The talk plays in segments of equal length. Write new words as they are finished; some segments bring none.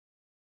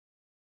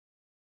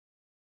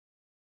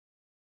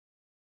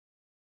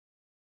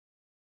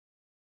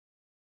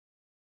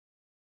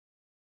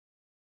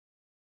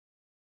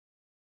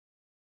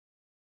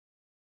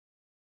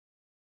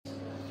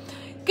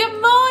Good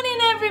morning,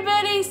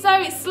 everybody. So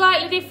it's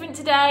slightly different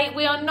today.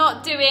 We are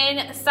not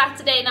doing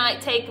Saturday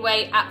night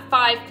takeaway at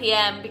 5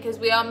 p.m. because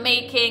we are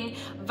making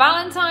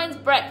Valentine's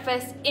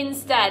breakfast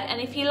instead.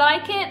 And if you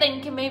like it, then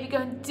you can maybe go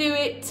and do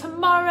it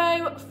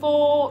tomorrow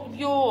for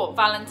your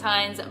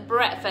Valentine's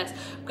breakfast.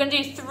 We're going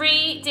to do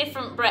 3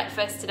 different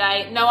breakfasts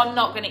today. No, I'm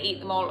not going to eat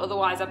them all,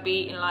 otherwise I'd be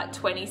eating like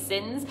 20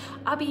 syns.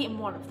 I'll be eating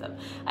one of them.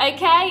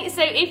 Okay,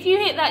 so if you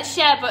hit that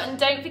share button,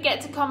 don't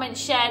forget to comment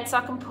shared so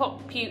I can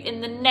pop you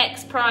in the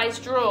next prize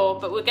draw.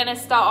 But we're going to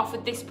start off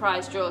with this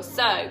prize draw.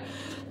 So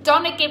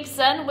Donna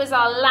Gibson was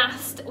our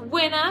last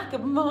winner.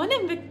 Good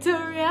morning,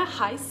 Victoria.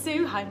 Hi,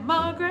 Sue. Hi,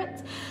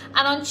 Margaret.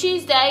 And on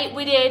Tuesday,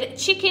 we did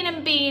chicken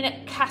and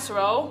bean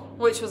casserole,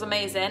 which was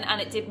amazing. And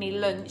it did me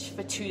lunch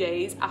for 2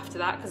 days after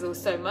that because there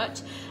was so much.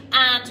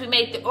 And we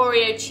made the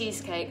Oreo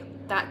cheesecake.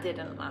 That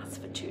didn't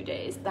last for 2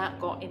 days.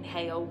 That got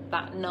inhaled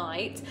that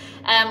night.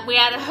 We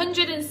had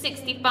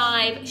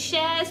 165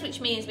 shares, which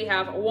means we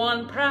have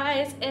 1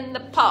 prize in the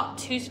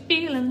pot. Who's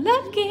feeling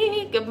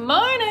lucky? Good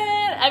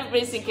morning.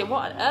 Everybody's thinking,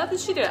 what on earth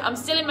is she doing? I'm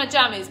still in my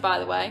jammies, by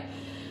the way.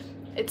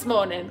 It's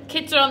morning.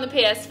 Kids are on the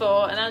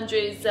PS4 and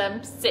Andrew's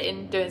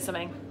sitting doing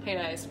something. Who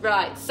knows?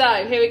 Right,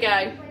 so here we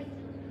go.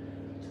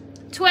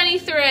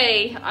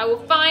 23. I will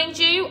find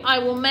you. I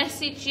will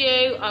message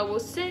you. I will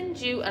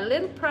send you a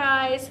little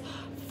prize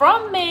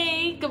from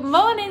me. Good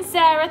morning,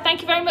 Sarah.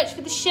 Thank you very much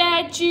for the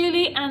share.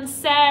 Julie and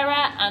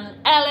Sarah and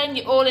Ellen,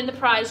 you're all in the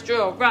prize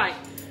draw. Right.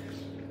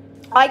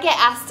 I get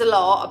asked a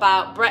lot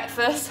about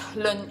breakfast,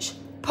 lunch,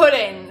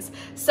 puddings.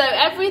 So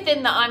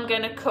everything that I'm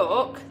going to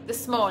cook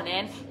this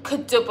morning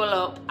could double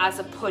up as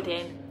a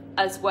pudding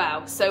as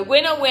well. So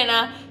winner,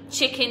 winner,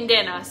 chicken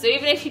dinner. So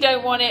even if you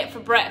don't want it for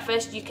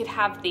breakfast, you could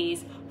have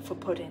these for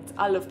puddings.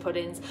 I love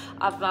puddings.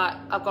 I've got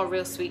a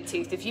real sweet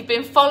tooth. If you've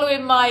been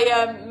following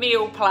my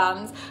meal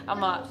plans, I'm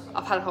like,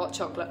 I've had hot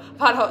chocolate, I've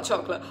had hot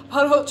chocolate, I've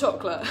had hot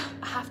chocolate.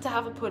 I have to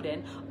have a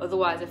pudding,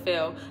 otherwise I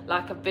feel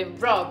like I've been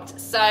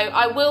robbed. So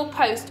I will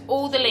post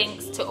all the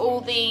links to all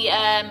the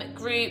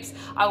groups.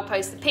 I will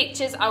post the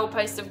pictures, I will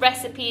post the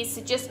recipes,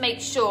 so just make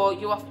sure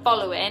you are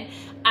following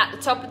at the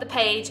top of the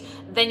page,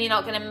 then you're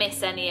not going to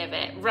miss any of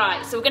it.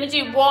 Right, so we're going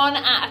to do one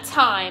at a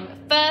time.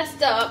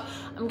 First up,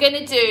 I'm going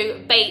to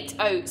do baked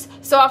oats.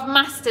 So I've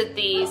mastered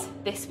these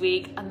this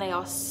week and they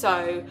are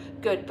so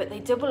good, but they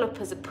double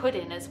up as a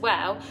pudding as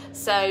well.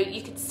 So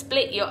you could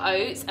split your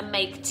oats and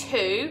make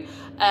 2,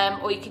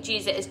 or you could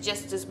use it as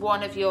just as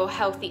one of your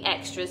healthy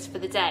extras for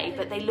the day,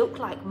 but they look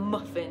like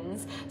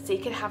muffins. So you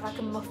could have like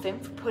a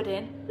muffin for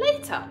pudding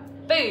later.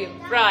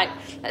 Boom. Right,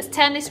 let's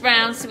turn this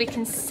round so we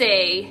can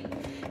see.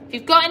 If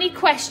you've got any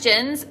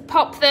questions,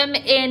 pop them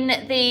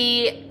in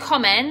the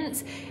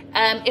comments.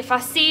 If I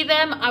see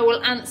them, I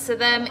will answer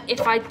them.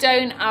 If I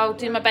don't, I'll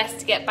do my best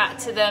to get back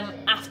to them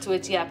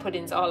afterwards. Yeah,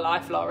 puddings are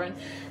life, Lauren.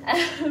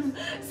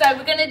 So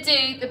we're going to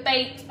do the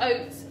baked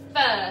oats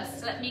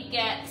first. Let me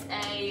get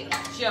a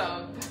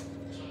jug.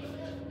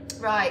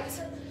 Right.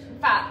 In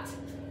fact,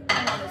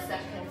 hang on a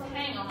second.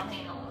 Hang on.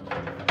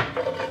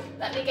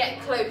 Let me get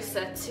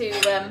closer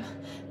to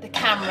the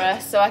camera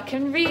so I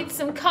can read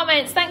some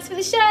comments. Thanks for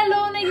the share,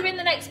 Lorna. You're in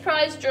the next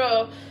prize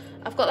draw.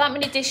 I've got that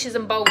many dishes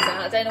and bowls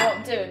out. I don't know what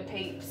I'm doing,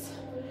 peeps.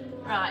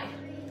 Right,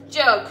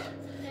 jug,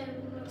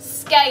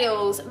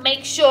 scales.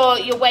 Make sure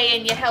you're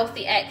weighing your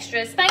healthy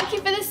extras. Thank you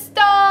for the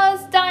stars,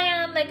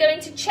 Diane. They're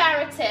going to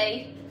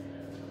charity.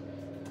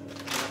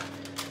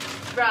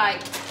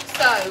 Right,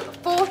 so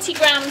 40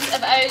 grams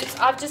of oats.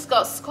 I've just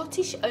got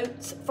Scottish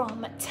oats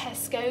from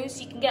Tesco's.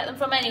 You can get them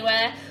from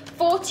anywhere.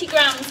 40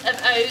 grams of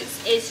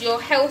oats is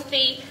your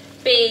healthy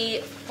bee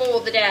for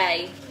the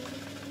day.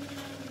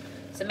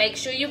 So make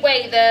sure you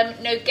weigh them,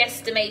 no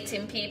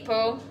guesstimating,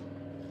 people.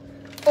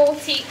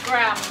 40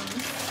 grams.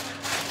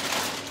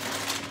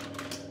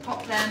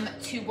 Pop them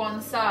to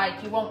one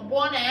side. You want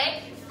 1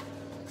 egg.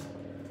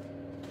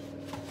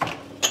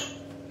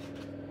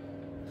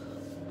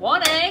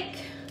 1 egg.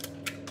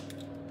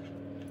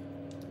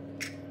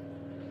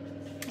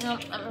 Oh,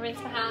 let me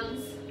rinse my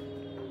hands.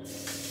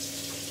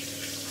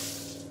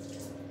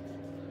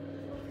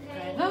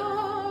 Going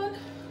on.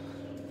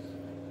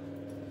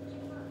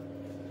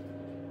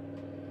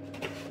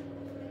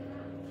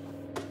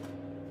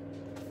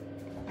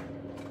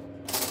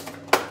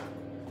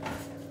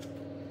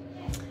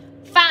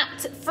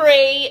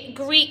 Free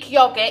Greek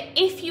yogurt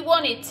if you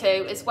wanted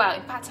to as well.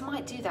 In fact, I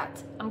might do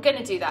that. I'm going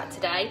to do that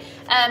today.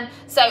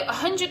 So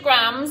 100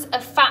 grams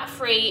of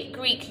fat-free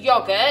Greek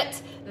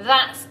yogurt.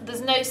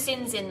 There's no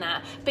syns in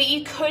that, but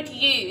you could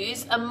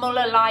use a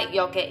mullerlight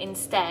yogurt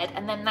instead,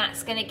 and then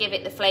that's going to give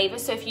it the flavour.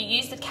 So if you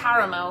use the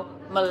caramel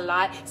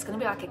mullerlight, it's going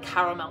to be like a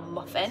caramel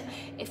muffin.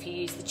 If you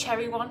use the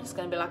cherry one, it's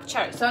going to be like a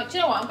cherry. So do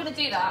you know what? I'm going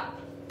to do that.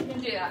 I'm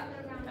going to do that.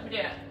 Let me do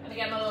it. I'm going to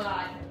get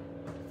mullerlight.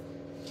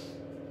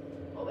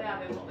 What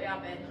we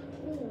having?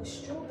 Ooh,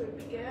 strawberry would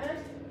be good.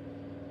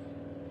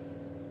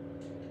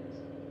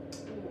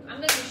 Ooh, I'm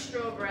going to do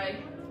strawberry.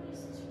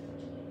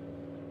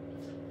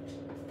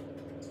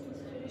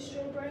 Let's do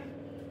strawberry.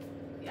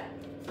 Yeah.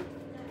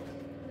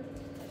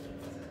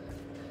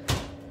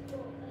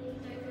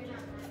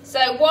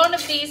 So one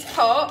of these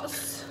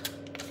pots,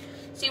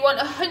 so you want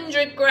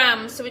 100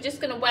 grams, so we're just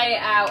going to weigh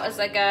it out as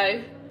I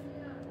go.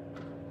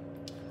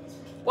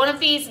 One of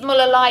these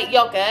mullerlight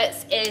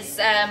yogurts is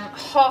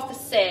half a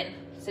syn,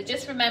 so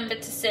just remember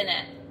to syn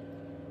it.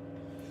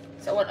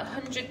 So I want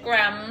 100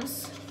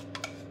 grams,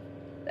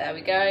 there we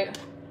go.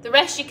 The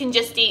rest you can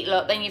just eat,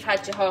 look, then you've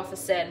had your half a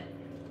syn.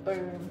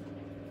 Boom.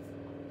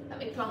 Let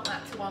me plonk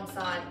that to one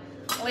side.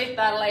 I'll leave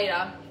that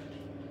later.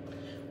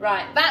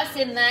 Right, that's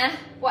in there.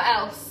 What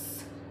else?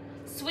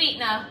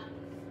 Sweetener.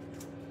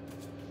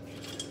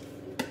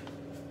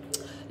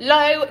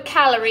 Low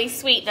calorie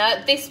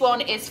sweetener. This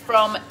one is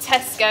from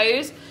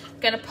Tesco's. I'm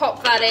going to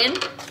pop that in.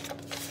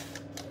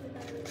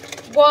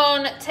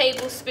 1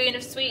 tablespoon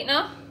of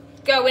sweetener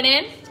going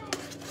in.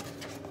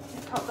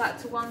 Pop that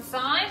to one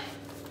side.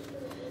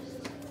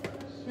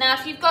 Now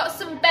if you've got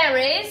some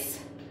berries,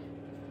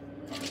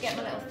 let me get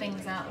my little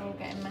things out, they're all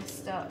getting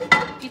messed up.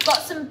 If you've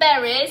got some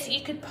berries,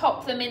 you could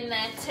pop them in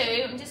there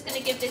too. I'm just going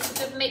to give this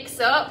a good mix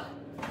up.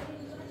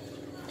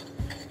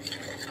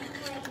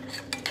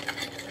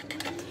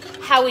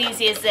 How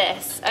easy is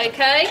this?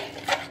 Okay,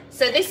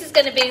 so this is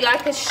going to be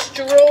like a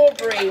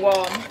strawberry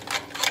one,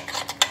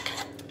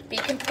 but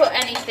you can put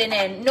anything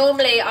in.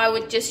 Normally I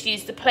would just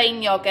use the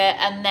plain yogurt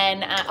and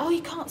then oh,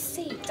 you can't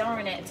see,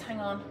 darn it, hang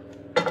on.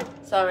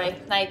 Sorry,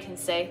 now you can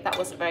see. That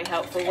wasn't very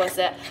helpful, was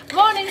it?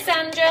 Morning,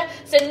 Sandra.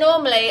 So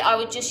normally I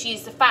would just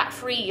use the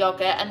fat-free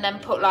yogurt and then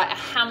put like a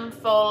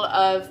handful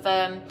of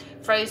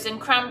frozen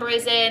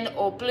cranberries in,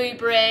 or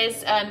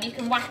blueberries. You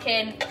can whack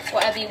in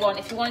whatever you want.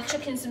 If you want to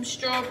chuck in some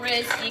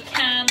strawberries, you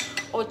can,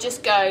 or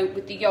just go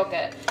with the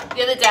yogurt.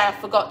 The other day I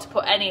forgot to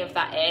put any of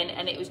that in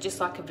and it was just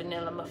like a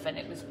vanilla muffin.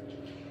 It was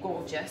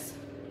gorgeous.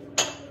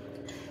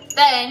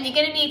 Then you're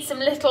going to need some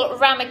little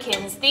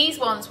ramekins. These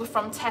ones were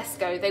from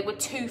Tesco. They were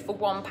 2 for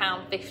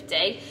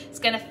 £1.50. It's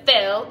going to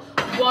fill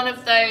one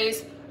of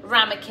those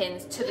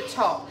ramekins to the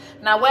top.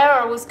 Now where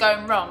I was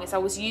going wrong is I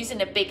was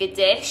using a bigger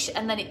dish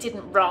and then it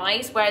didn't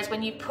rise. Whereas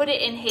when you put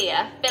it in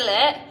here, fill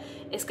it,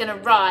 it's going to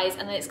rise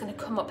and then it's going to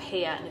come up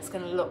here and it's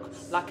going to look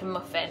like a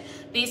muffin.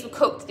 These were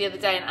cooked the other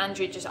day and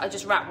Andrew I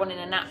just wrapped one in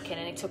a napkin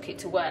and he took it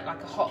to work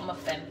like a hot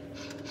muffin.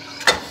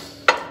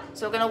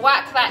 So we're going to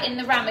whack that in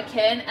the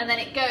ramekin and then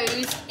it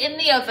goes in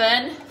the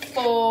oven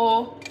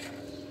for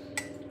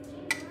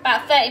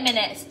about 30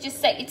 minutes.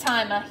 Just set your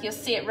timer, you'll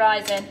see it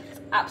rising.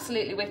 It's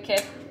absolutely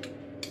wicked.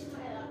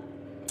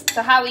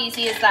 So how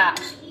easy is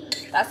that?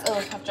 That's, oh,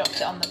 I've dropped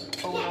it on the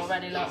bowl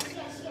already, look.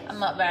 I'm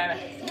not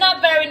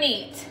very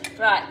neat.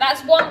 Right,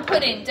 that's one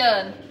pudding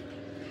done.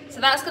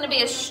 So that's going to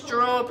be a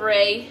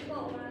strawberry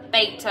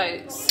baked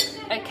oats,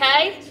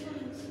 okay?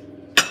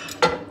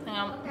 Hang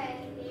on.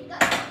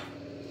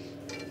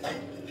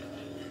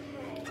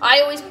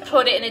 I always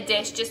put it in a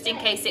dish just in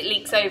case it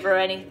leaks over or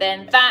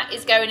anything. That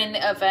is going in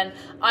the oven.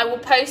 I will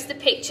post the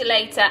picture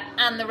later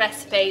and the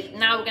recipe.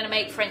 Now we're going to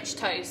make French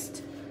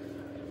toast.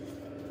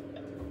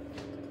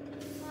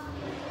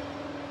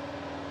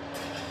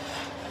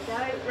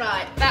 Okay,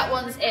 right, that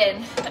one's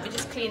in. Let me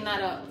just clean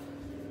that up.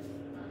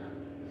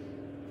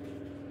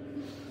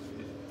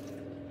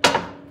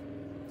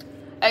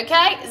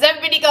 Okay, has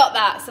everybody got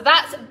that? So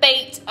that's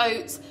baked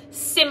oats,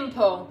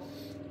 simple.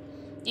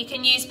 You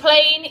can use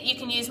plain, you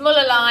can use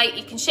mullerlight,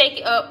 you can shake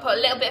it up, put a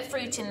little bit of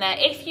fruit in there.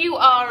 If you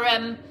are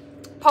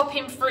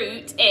popping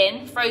fruit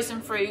in,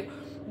 frozen fruit,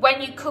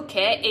 when you cook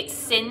it, it's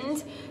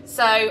synned.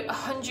 So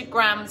 100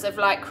 grams of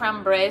like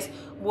cranberries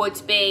would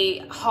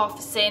be half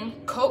a syn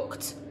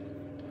cooked.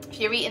 If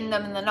you're eating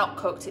them and they're not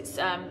cooked, it's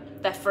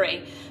they're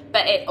free,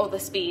 but or the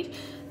speed.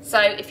 So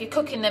if you're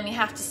cooking them, you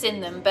have to syn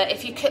them. But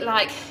if you cook,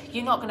 like,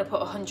 you're not going to put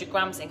 100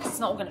 grams in because it's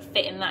not going to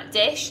fit in that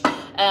dish.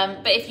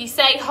 But if you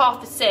say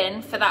half a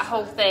syn for that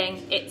whole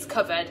thing, it's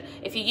covered.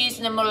 If you're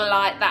using a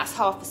mullerlight, that's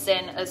half a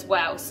syn as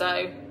well.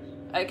 So,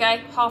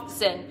 okay, half a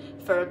syn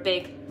for a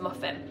big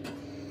muffin.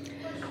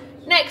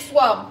 Next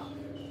one.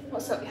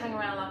 What's up? You hang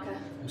around like a...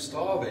 I'm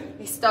starving.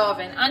 He's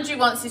starving. Andrew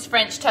wants his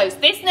French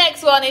toast. This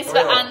next one is for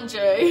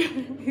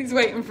Andrew. He's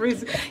waiting for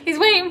his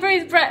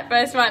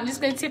breakfast. Right, I'm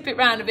just going to tip it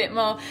round a bit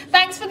more.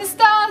 Thanks for the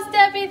stars,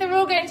 Debbie. They're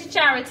all going to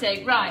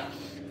charity. Right,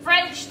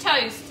 French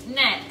toast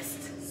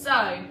next. So,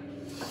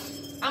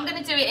 I'm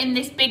going to do it in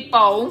this big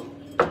bowl.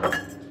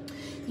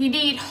 You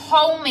need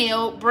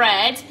wholemeal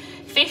bread,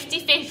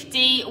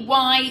 50-50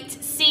 white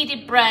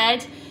seeded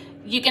bread.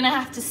 You're going to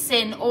have to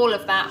syn all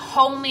of that.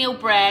 Wholemeal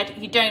bread,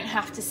 you don't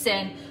have to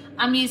syn.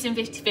 I'm using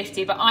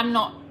 50-50, but I'm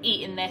not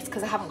eating this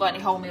because I haven't got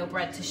any wholemeal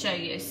bread to show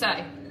you. So,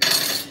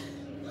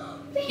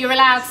 you're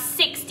allowed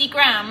 60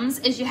 grams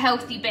as your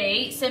healthy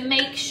bait, so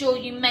make sure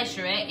you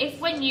measure it. If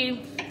when you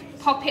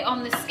pop it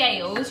on the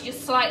scales, you're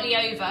slightly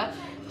over,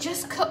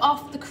 just cut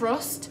off the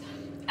crust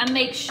and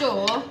make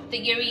sure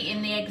that you're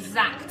eating the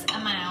exact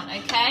amount,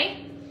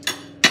 okay?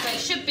 So it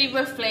should be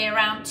roughly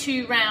around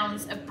 2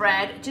 rounds of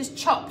bread. Just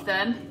chop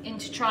them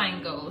into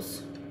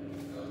triangles.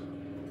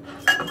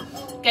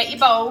 Get your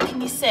bowl,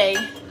 can you see?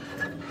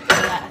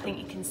 Yeah, I think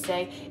you can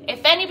see.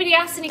 If anybody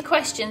asks any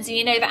questions and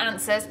you know the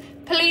answers,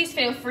 please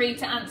feel free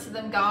to answer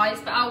them, guys,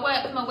 but I'll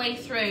work my way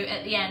through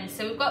at the end.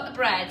 So we've got the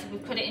bread,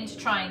 we've cut it into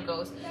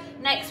triangles.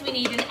 Next we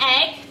need an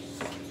egg.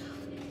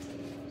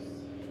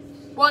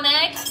 1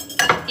 egg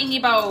in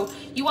your bowl.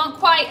 You want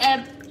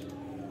quite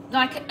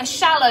a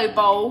shallow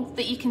bowl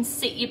that you can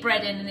sit your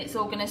bread in and it's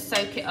all gonna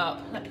soak it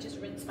up. Let me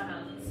just rinse my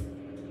hands.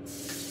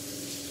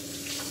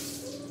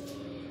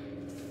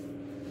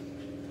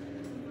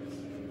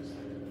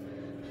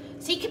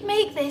 So you could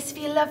make this for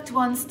your loved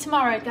ones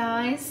tomorrow,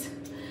 guys.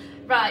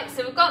 Right,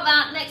 so we've got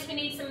that. Next we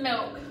need some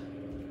milk.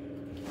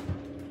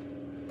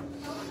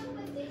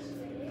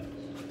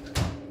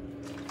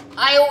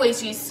 I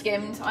always use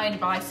skimmed. I only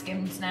buy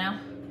skimmed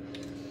now.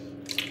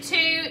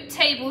 2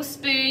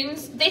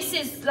 tablespoons. This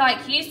is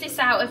like, use this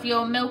out of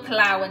your milk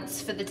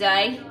allowance for the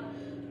day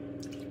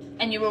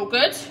and you're all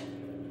good.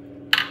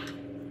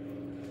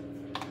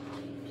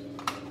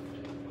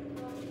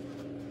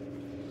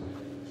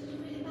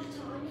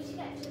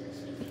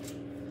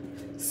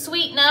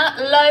 Sweetener,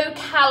 low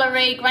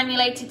calorie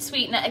granulated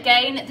sweetener.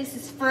 Again, this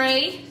is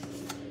free.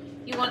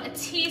 You want a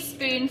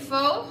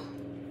teaspoonful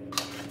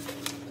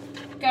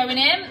going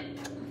in.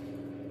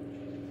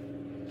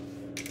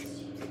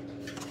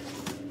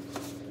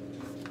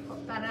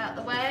 Pop that out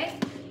of the way.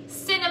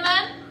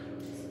 Cinnamon.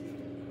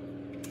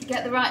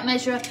 Get the right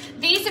measure.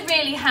 These are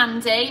really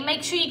handy.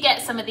 Make sure you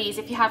get some of these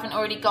if you haven't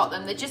already got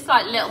them. They're just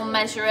like little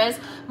measurers.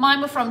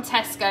 Mine were from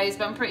Tesco's,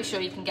 but I'm pretty sure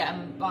you can get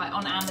them like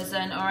on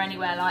Amazon or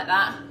anywhere like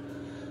that.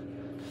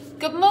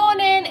 Good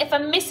morning. If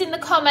I'm missing the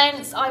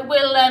comments, I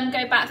will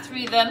go back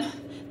through them.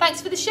 Thanks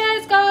for the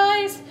shares,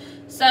 guys.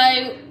 So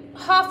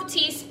half a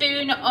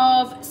teaspoon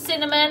of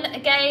cinnamon.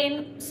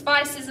 Again,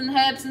 spices and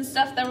herbs and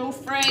stuff, they're all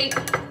free.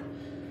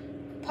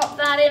 Pop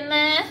that in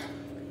there.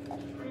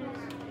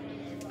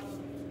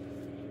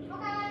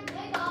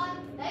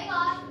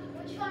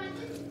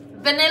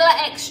 Vanilla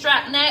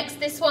extract next.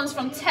 This one's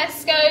from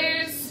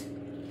Tesco's.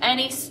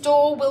 Any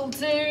store will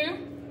do.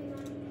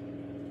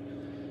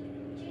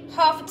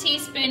 Half a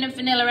teaspoon of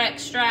vanilla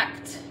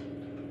extract.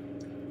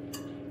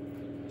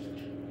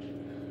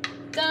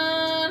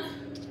 Done.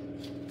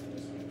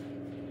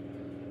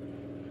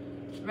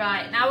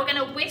 Right, now we're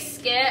going to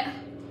whisk it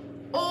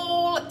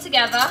all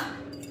together.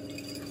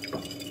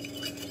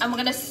 And we're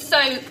going to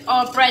soak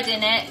our bread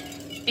in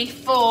it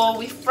before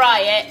we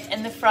fry it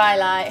in the fry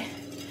light.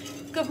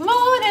 Good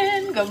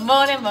morning, good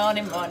morning,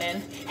 morning,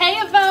 morning. Hey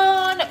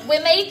Yvonne,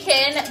 we're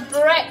making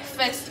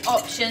breakfast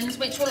options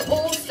which will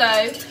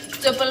also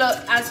double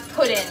up as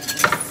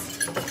puddings.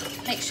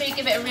 Make sure you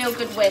give it a real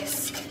good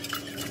whisk.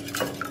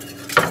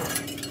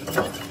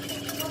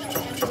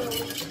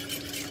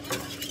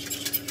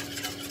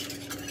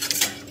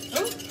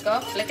 Oh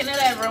God, flicking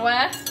it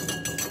everywhere.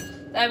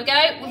 There we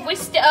go, we've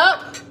whisked it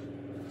up.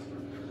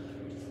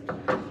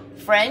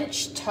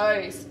 French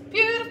toast,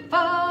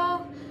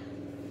 beautiful.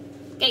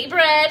 Get your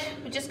bread,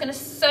 we're just gonna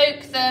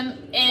soak them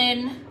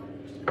in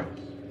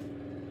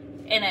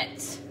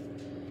it.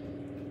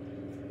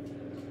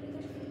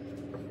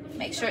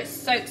 Make sure it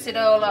soaks it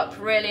all up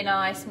really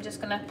nice. I'm just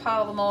gonna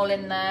pile them all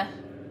in there.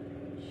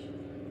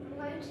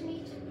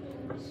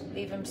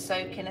 Leave them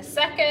soak in a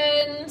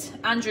second.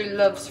 Andrew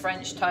loves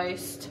French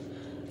toast.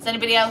 Does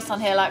anybody else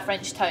on here like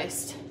French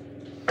toast?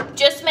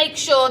 Just make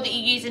sure that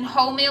you're using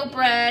wholemeal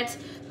bread,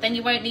 then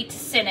you won't need to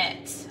sin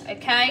it,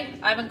 okay?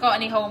 I haven't got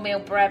any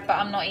wholemeal bread, but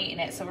I'm not eating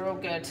it, so we're all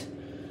good.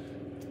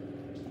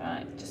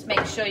 Right, just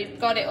make sure you've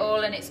got it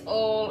all and it's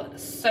all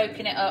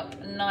soaking it up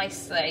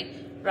nicely.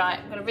 Right,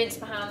 I'm gonna rinse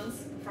my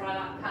hands and fry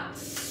that pan.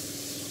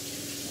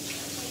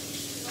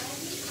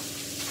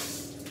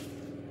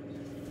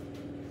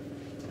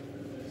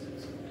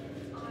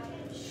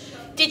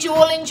 Did you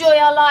all enjoy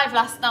our live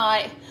last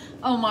night?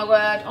 Oh my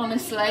word,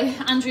 honestly.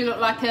 Andrew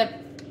looked like a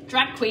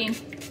drag queen.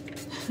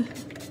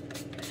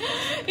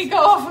 He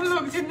got off and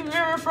looked in the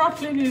mirror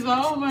properly and he's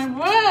like, oh my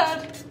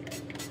word.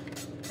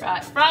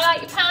 Right, fry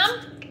out your pan.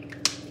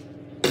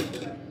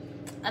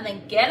 And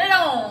then get it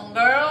on,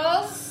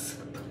 girls.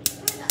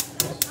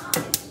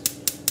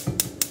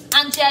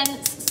 And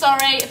gents,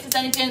 sorry if there's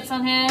any gents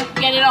on here,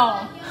 get it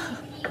on.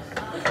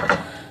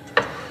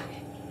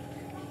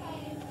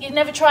 You've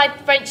never tried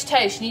French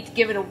toast, you need to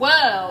give it a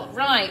whirl.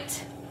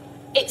 Right,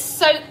 it's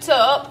soaked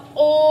up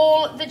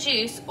all the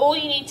juice. All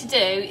you need to do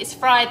is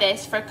fry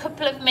this for a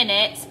couple of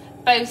minutes,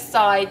 both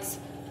sides,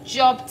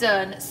 job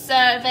done.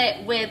 Serve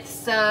it with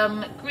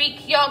some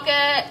Greek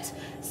yogurt,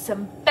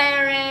 some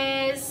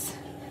berries,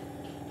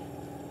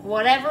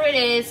 whatever it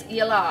is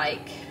you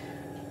like.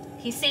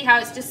 You see how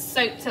it's just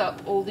soaked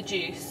up all the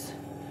juice?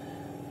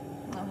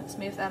 Well, let's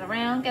move that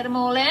around, get them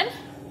all in.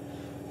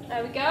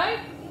 There we go.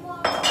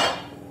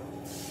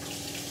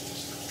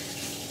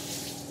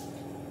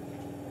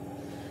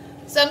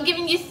 So I'm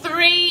giving you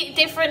 3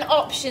 different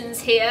options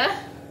here.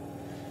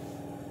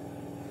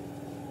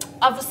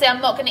 Obviously,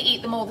 I'm not going to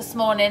eat them all this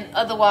morning,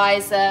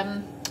 otherwise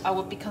I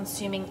would be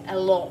consuming a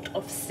lot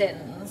of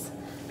syns.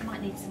 I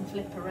might need some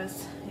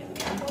flipperers. Here we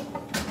go.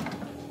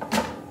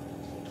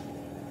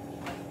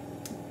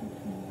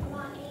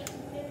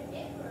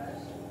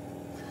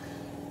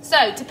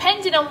 So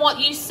depending on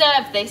what you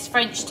serve this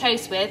French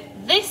toast with,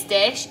 this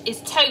dish is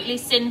totally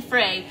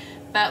sin-free,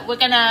 but we're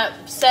gonna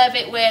serve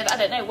it with, I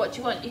don't know, what do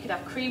you want? You could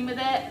have cream with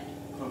it.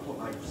 I'm gonna put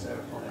maple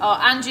syrup on it. Oh,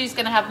 Andrew's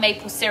gonna have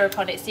maple syrup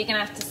on it, so you're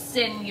gonna have to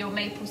sin your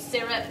maple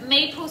syrup.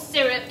 Maple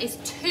syrup is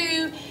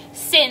 2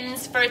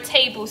 syns for a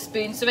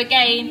tablespoon. So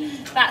again,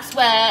 that's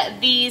where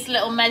these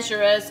little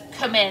measurers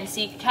come in. So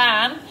you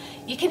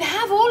can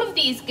have all of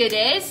these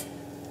goodies,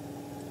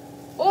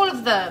 all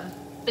of them,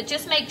 but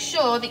just make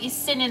sure that you're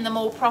sinning them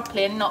all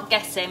properly and not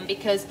guessing,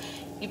 because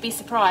you'd be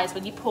surprised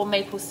when you pour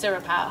maple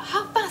syrup out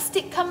how fast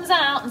it comes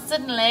out, and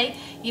suddenly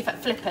you've had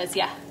flippers.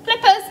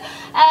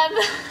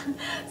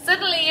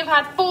 Suddenly you've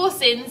had 4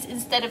 syns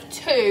instead of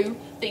 2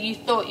 that you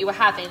thought you were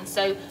having.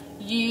 So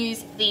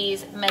use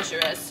these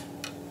measurers.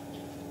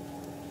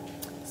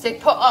 So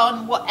put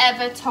on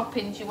whatever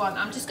toppings you want.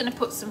 I'm just going to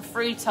put some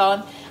fruit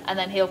on, and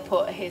then he'll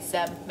put his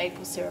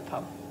maple syrup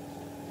on.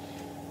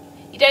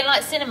 You don't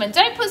like cinnamon?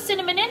 Don't put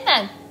cinnamon in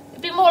then.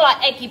 It'd be more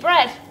like eggy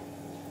bread.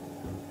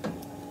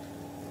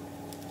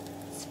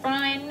 It's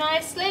frying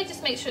nicely.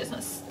 Just make sure it's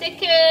not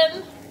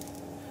sticking.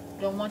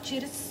 Don't want you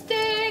to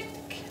stick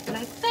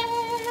like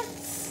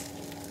this.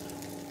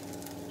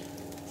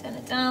 Turn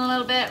it down a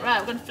little bit. Right,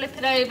 we're going to flip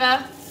it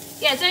over.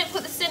 Yeah, don't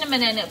put the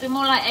cinnamon in. It'll be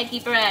more like eggy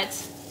bread.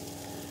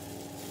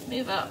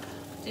 Move up.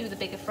 Do the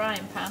bigger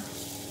frying pan.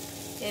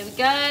 Here we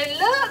go.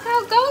 Look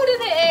how golden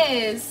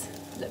it is.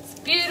 Looks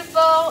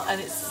beautiful and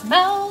it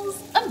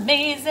smells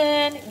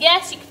amazing.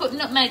 Yes, you can put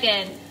nutmeg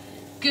in.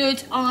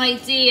 Good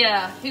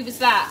idea. Who was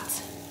that?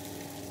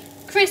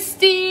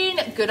 Christine.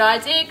 Good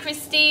idea,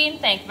 Christine.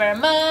 Thank you very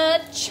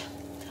much.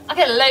 I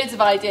get loads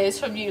of ideas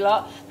from you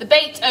lot. The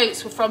baked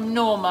oats were from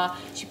Norma.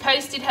 She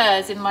posted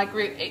hers in my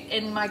group,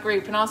 and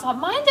I was like,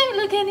 mine don't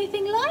look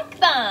anything like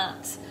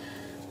that.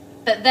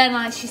 But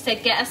then she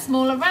said, get a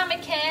smaller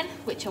ramekin,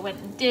 which I went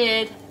and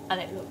did,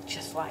 and it looked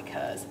just like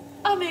hers.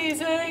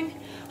 Amazing.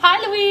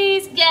 Hi,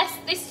 Louise. Yes,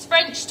 this is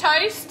French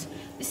toast.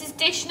 This is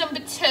dish number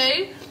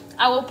 2.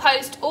 I will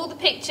post all the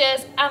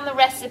pictures and the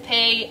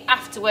recipe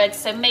afterwards,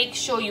 so make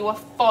sure you are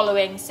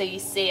following so you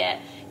see it.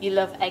 You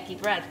love eggy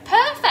bread.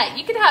 Perfect.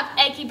 You could have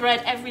eggy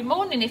bread every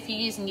morning if you're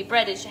using your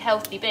bread as your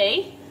healthy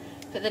bee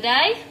for the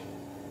day.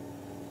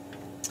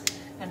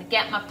 I'm going to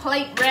get my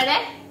plate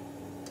ready.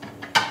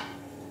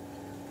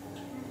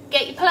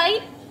 Get your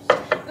plate.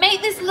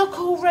 Make this look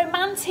all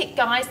romantic,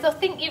 guys. They'll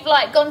think you've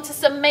like gone to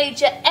some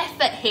major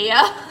effort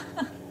here.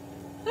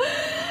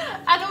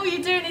 And all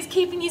you're doing is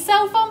keeping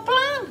yourself on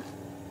plan.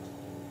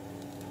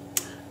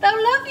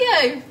 They'll love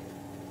you.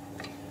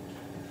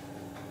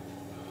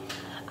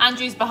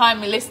 Andrew's behind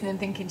me listening,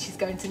 thinking she's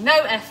going to no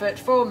effort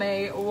for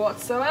me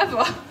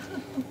whatsoever.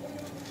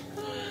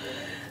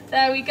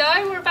 There we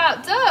go, we're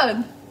about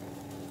done.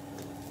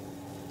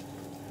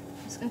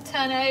 Just going to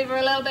turn it over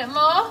a little bit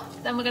more.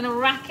 Then we're going to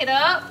rack it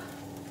up.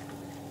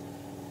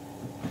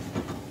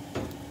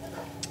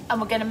 And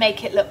we're going to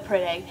make it look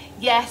pretty.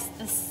 Yes,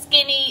 the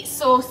skinny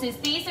sauces,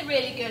 these are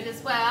really good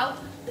as well.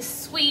 The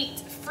sweet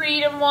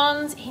freedom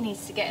ones. He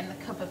needs to get in the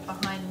cupboard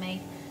behind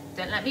me.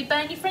 Don't let me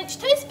burn your French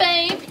toast,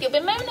 babe. You'll be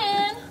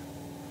moaning.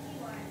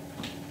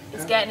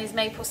 He's getting his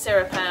maple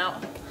syrup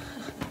out.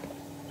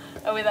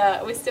 Are we there?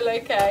 Are we still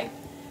okay?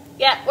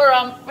 Yeah, we're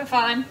on. We're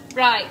fine.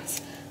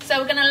 Right. So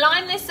we're going to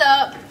line this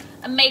up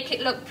and make it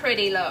look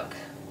pretty, look.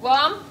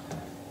 1.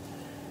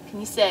 Can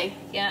you see?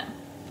 Yeah.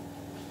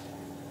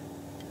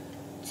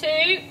 2.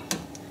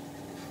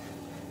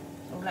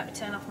 Oh, let me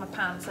turn off my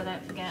pan so I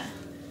don't forget.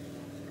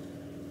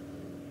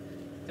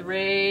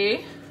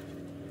 3.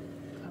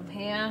 Come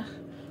here.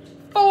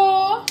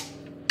 4.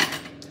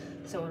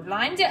 So we've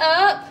lined it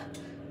up.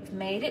 We've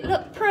made it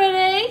look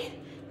pretty.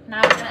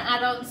 Now we're going to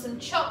add on some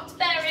chopped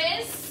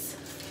berries.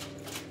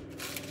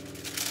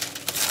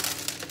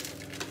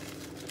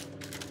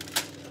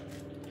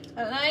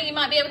 I don't know, you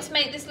might be able to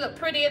make this look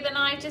prettier than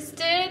I just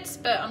did,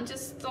 but I'm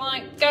just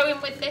like going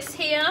with this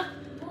here.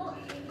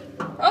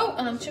 Oh,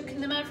 and I'm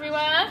chucking them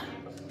everywhere.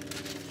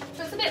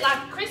 So it's a bit like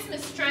a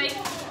Christmas tree.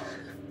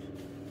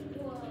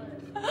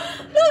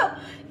 Look,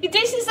 your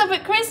dish is up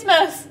at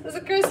Christmas. There's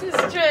a Christmas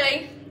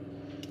tree.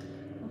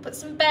 I'll put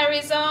some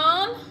berries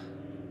on.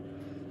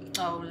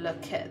 Oh,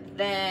 look at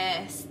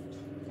this.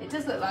 It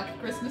does look like a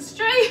Christmas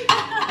tree.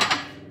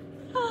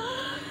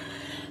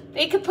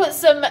 You could put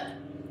some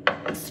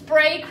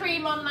spray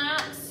cream on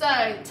that. So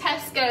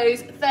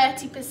Tesco's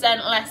 30%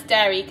 less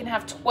dairy. You can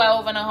have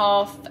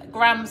 12.5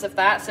 grams of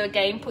that. So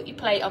again, put your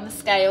plate on the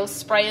scale,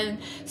 spray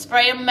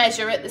and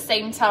measure at the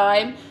same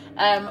time.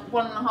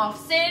 1.5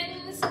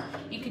 syns.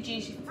 You could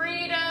use your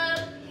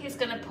freedom. He's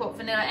going to put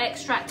vanilla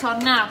extract on.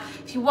 Now,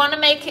 if you want to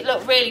make it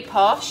look really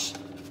posh,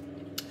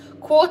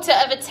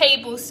 1/4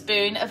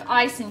 tablespoon of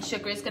icing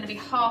sugar is going to be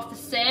 1/2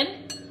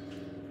 syn.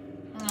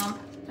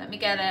 Let me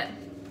get it.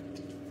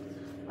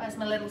 Where's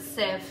my little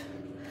sieve?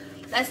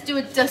 Let's do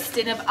a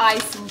dusting of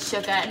icing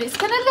sugar, and it's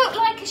going to look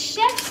like a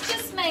chef's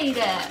just made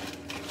it.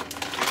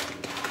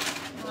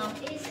 What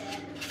is it?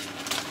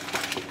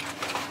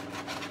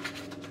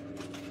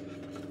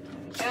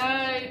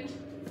 There we go.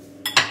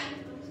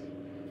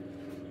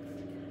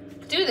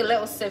 Do a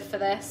little sieve for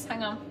this.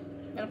 Hang on.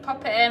 I'm going to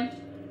pop it in.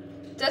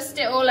 Dust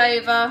it all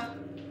over.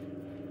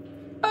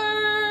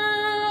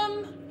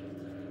 Boom!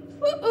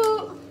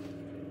 Woo-oo!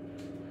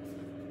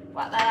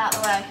 Whack that out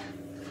of the way.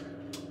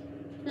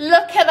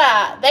 Look at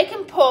that. They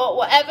can put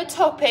whatever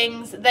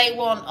toppings they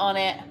want on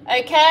it.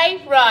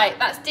 Okay? Right,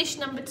 that's dish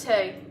number 2.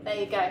 There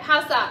you go.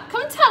 How's that?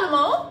 Come and tell them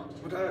all.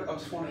 Well, I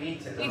just want to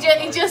eat it.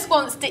 He just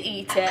wants to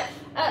eat it.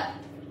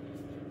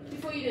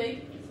 Before you do,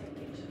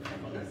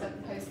 so I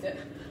can post it.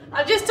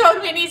 I've just told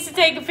him he needs to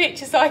take a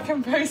picture so I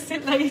can post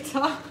it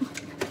later.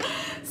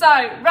 So,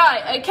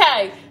 right,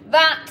 okay.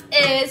 That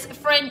is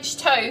French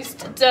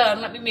toast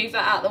done. Let me move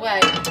that out of the way.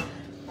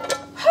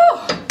 Whew.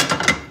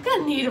 I'm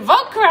gonna need a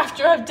vodka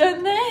after I've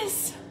done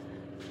this.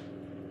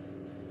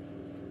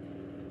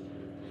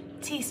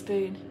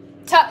 Teaspoon.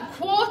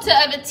 Quarter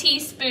of a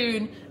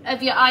teaspoon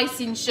of your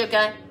icing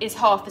sugar is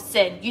half a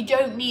syn. You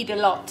don't need a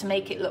lot to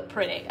make it look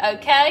pretty,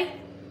 okay?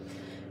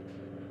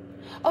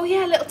 Oh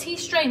yeah, a little tea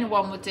strainer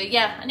one would do.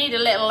 Yeah, I need a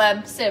little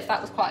sieve.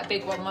 That was quite a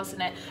big one,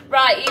 wasn't it?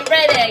 Right, are you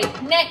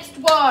ready? Next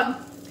one.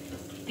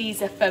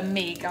 These are for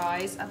me,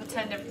 guys. I've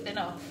turned everything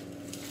off.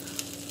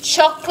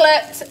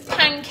 Chocolate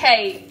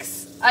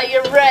pancakes. Are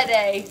you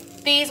ready?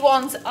 These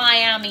ones I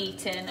am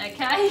eating,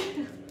 okay?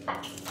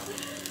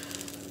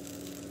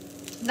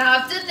 Now,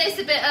 I've done this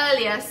a bit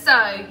earlier,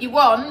 so you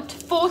want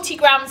 40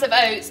 grams of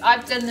oats.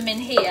 I've done them in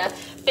here,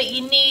 but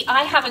you need,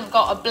 I haven't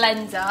got a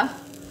blender.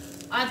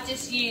 I've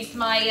just used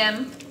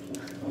my,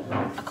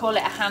 I call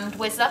it a hand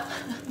whizzer.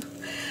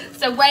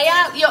 So weigh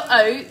out your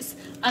oats,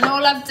 and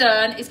all I've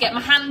done is get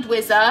my hand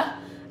whizzer,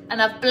 and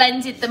I've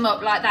blended them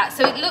up like that.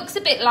 So it looks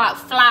a bit like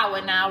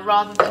flour now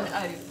rather than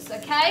oats,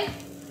 okay?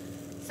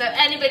 So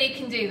anybody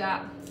can do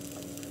that.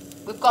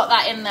 We've got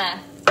that in there.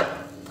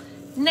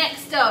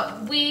 Next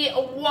up, we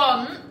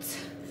want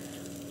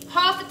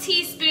half a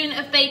teaspoon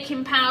of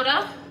baking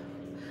powder.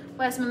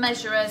 Where's my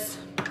measurers?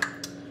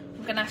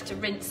 I'm gonna have to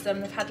rinse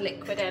them, they've had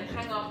liquid in.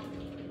 Hang on.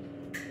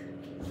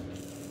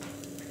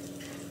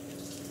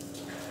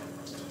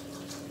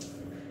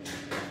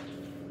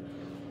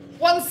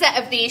 One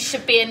set of these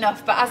should be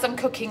enough, but as I'm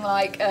cooking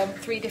like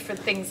 3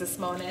 different things this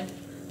morning,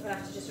 I'm gonna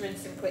have to just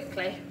rinse them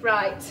quickly.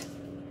 Right.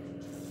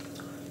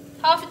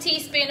 Half a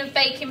teaspoon of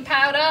baking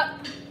powder.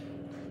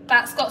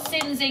 That's got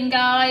syns in,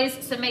 guys,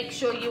 so make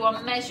sure you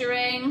are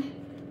measuring.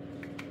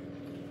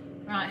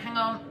 Right, hang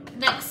on.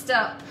 Next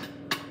up,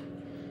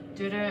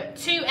 2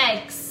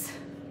 eggs.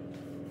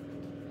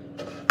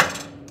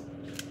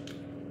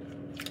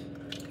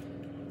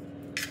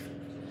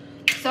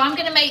 So I'm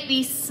gonna make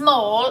these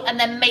small and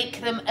then make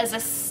them as a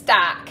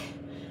stack.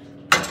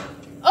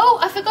 Oh,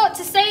 I forgot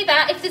to say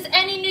that. If there's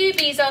any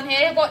newbies on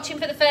here watching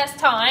for the first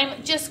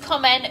time, just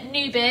comment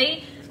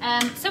newbie,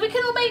 so we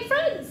can all make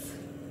friends.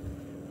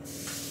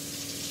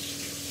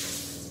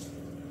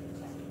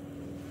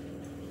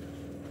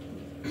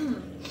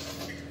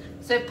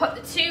 So put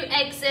the 2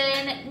 eggs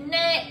in.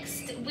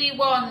 Next, we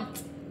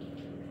want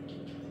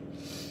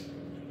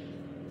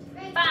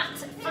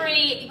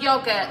fat-free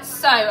yogurt.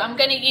 So I'm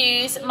going to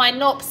use my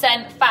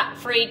 0%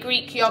 fat-free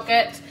Greek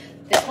yogurt.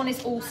 This one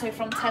is also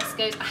from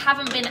Tesco's. I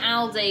haven't been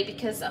Aldi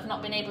because I've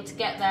not been able to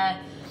get there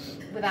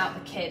without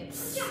the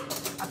kids.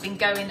 I've been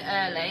going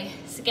early.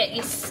 So get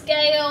your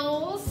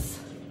scales.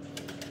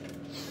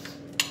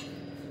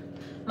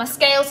 My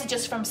scales are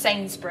just from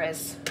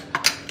Sainsbury's,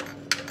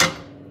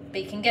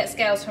 but you can get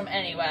scales from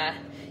anywhere.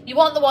 You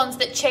want the ones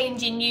that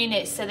change in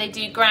units, so they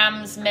do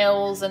grams,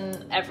 mils,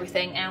 and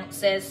everything,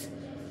 ounces.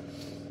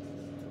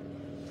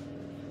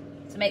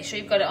 So make sure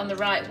you've got it on the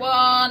right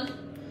one.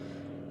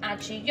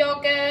 Add your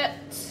yogurt.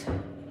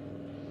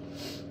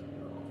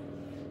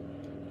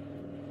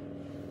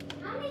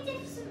 How many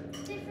different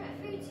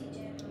foods do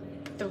you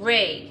do?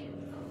 3.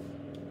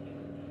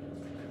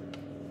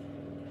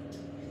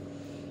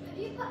 Have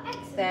you put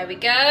eggs in? There we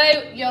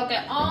go.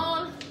 Yogurt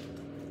on.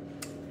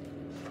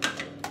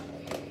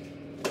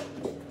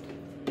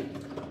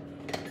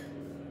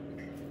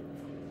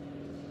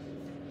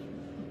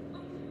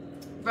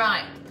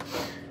 Right,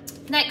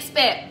 next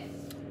bit,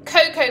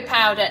 cocoa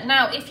powder.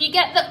 Now, if you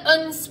get the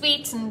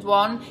unsweetened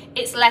one,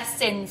 it's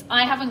less syns.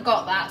 I haven't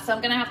got that, so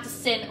I'm gonna have to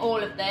syn all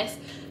of this.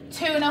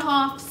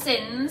 2.5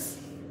 syns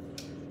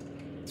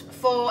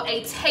for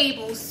a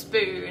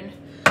tablespoon.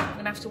 I'm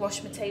gonna have to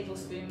wash my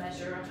tablespoon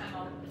measurer, hang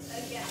on,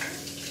 again.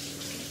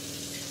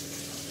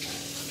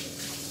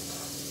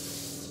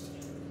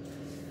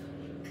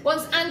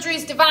 Once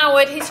Andrew's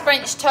devoured his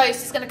French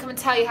toast, he's gonna come and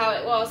tell you how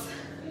it was.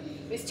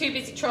 He's too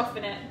busy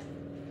troughing it.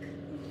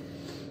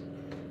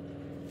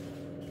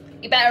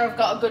 You better have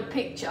got a good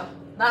picture.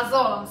 That's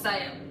all I'm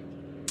saying.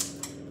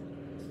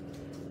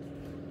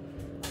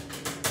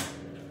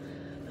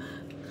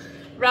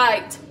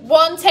 Right,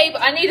 1 table,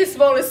 I need a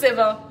smaller sieve.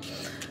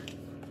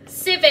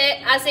 Sieve it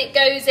as it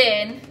goes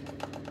in,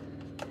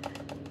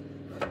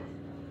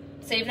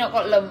 so you've not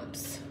got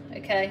lumps.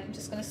 Okay, I'm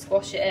just gonna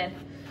squash it in.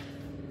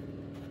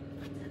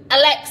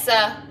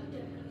 Alexa,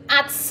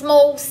 add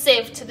small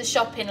sieve to the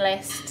shopping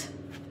list.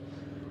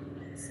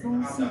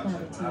 small sieve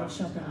added to your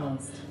shopping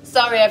list.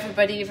 Sorry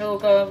everybody, you've all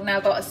now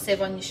got a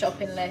sieve on your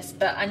shopping list,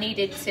 but I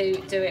needed to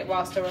do it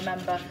whilst I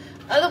remember.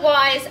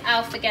 Otherwise,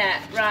 I'll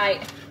forget.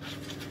 Right,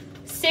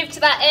 sieve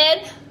that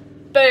in,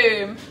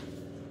 boom.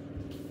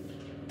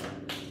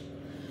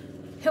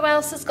 Who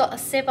else has got a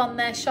sieve on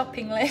their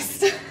shopping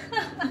list?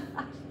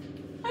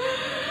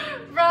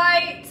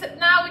 Right,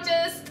 now we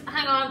just,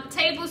 hang on,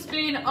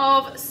 tablespoon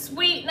of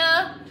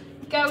sweetener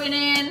going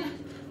in.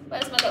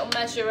 Where's my little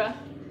measurer?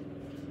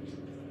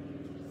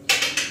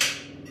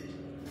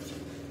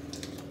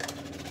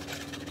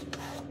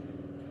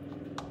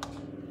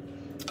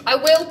 I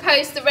will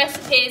post the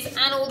recipes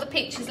and all the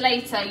pictures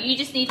later. You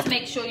just need to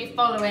make sure you're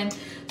following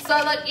so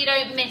that you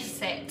don't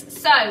miss it.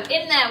 So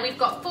in there we've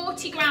got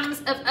 40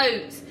 grams of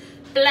oats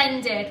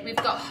blended. We've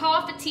got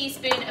half a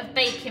teaspoon of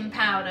baking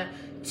powder,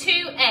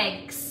 2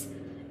 eggs,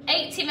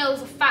 80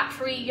 mils of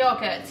fat-free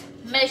yogurt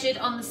measured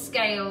on the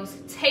scales,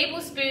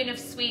 tablespoon of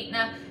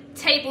sweetener,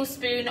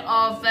 tablespoon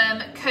of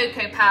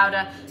cocoa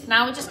powder.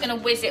 Now we're just going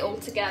to whiz it all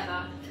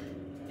together.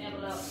 Let me have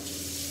a look.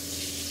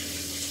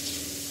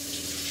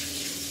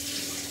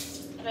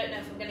 I don't know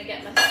if I'm going to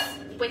get my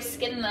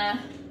whisk in there.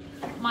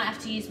 Might have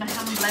to use my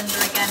hand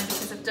blender again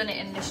because I've done it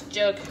in this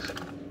jug.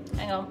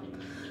 Hang on.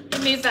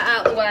 Move that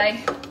out of the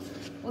way.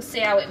 We'll see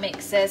how it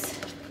mixes.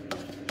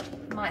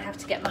 Might have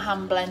to get my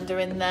hand blender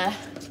in there.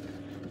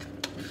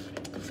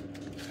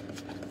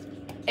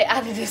 It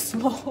added a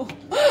small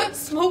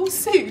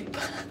soup.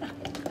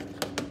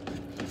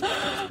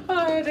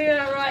 Oh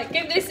dear, right,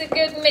 give this a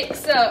good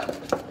mix up.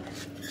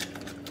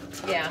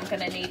 Yeah, I'm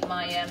gonna need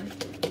my, I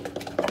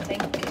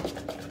think.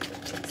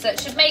 So it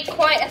should make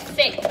quite a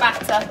thick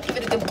batter. Give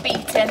it a good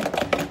beating.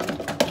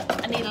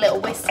 I need a little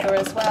whisker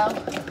as well.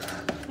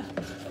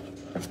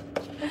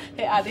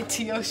 It added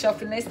to your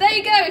shopping list. There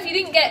you go. If you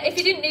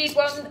didn't need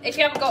one, if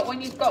you haven't got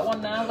one, you've got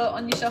one now. Look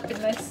on your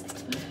shopping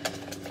list.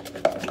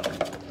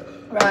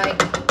 Right,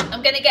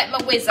 I'm gonna get my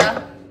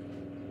whizzer.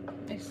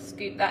 Just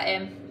scoop that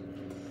in.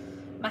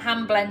 My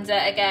hand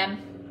blender again,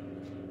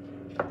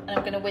 and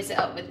I'm gonna whiz it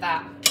up with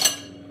that.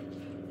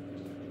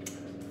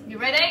 You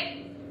ready?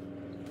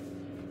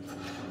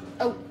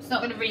 Oh, it's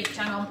not gonna reach.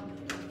 Hang on.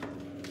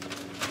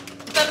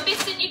 If I'm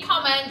missing your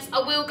comments, I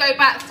will go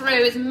back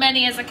through as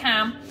many as I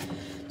can.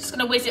 Just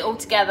gonna whiz it all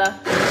together.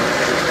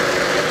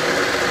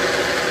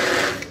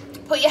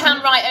 Put your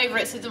hand right over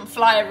it so it doesn't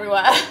fly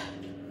everywhere.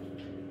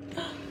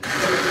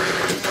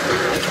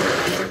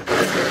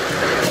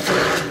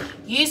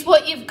 Use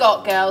what you've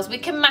got, girls. We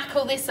can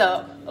mackle this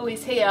up. Oh,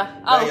 he's here.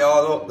 Oh, there you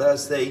are, look,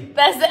 there's the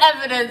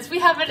evidence. We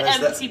have an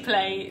empty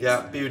plate.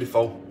 Yeah,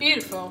 beautiful.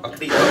 Beautiful. I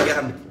can eat that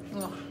again.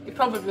 Oh, you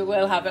probably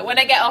will have it. When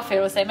I get off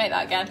here, I'll say, make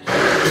that again.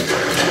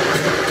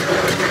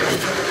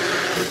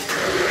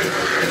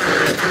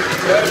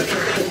 The only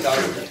thing, though,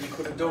 that you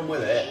could have done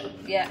with it,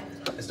 yeah,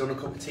 is done a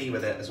cup of tea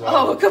with it as well.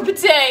 Oh, a cup of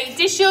tea.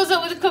 Dish yours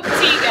up with a cup of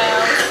tea,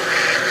 girls.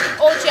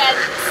 Or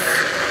gents.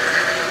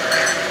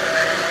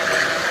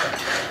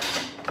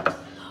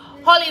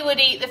 Holly would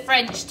eat the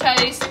French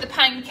toast, the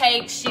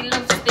pancakes. She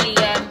loves the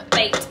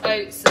baked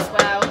oats as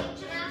well.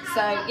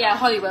 So, yeah,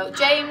 Holly will.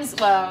 James,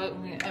 well,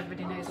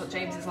 everybody knows what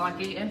James is like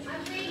eating.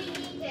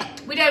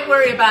 We don't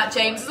worry about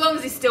James as long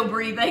as he's still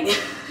breathing.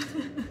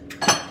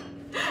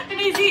 And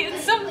he's eating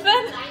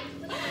something.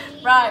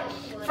 Right,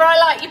 fry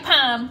light your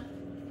pan.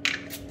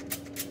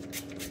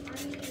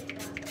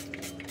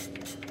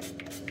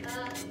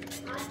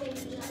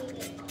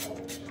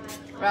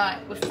 Right,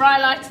 we've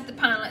fry lighted the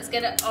pan. Let's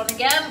get it on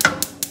again.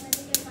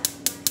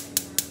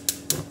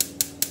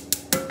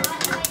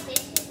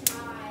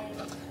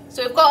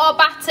 So we've got our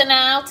batter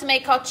now to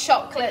make our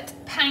chocolate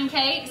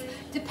pancakes.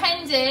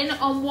 Depending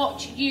on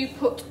what you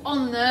put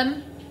on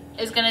them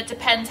is going to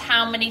depend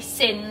how many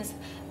syns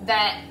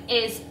there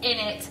is in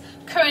it.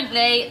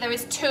 Currently, there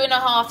is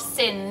 2.5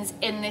 syns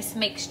in this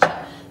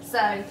mixture.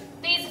 So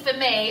these are for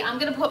me. I'm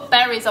going to put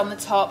berries on the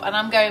top and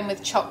I'm going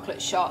with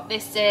chocolate shot.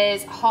 This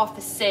is half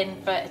a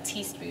syn for a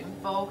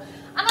teaspoonful.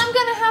 And I'm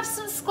going to have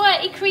some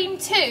squirty cream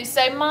too.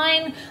 So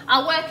mine,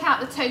 I'll work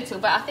out the total,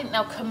 but I think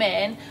they'll come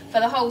in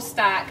for the whole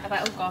stack.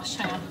 About, oh gosh,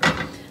 hang on.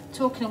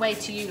 Talking away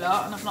to you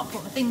lot and I've not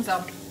put my things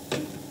on.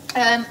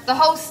 The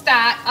whole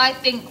stack, I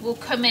think, will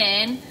come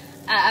in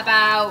at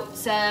about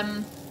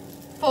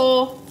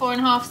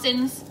 4.5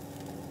 syns.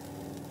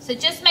 So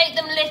just make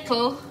them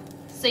little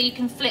so you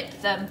can flip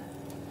them.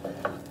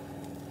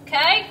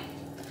 Okay?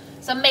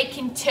 So I'm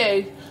making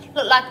 2.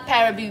 Look like a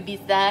pair of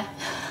boobies there.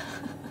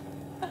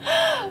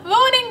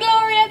 Morning,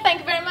 Gloria. Thank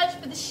you very much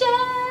for the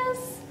shares.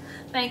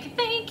 Thank you,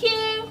 thank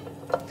you.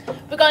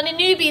 We've got any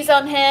newbies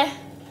on here?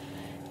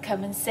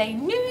 Come and say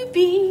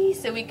newbie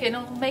so we can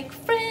all make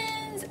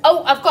friends.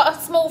 Oh, I've got a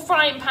small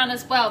frying pan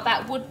as well.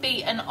 That would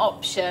be an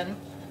option.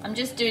 I'm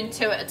just doing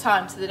 2 at a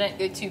time so they don't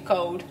go too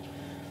cold.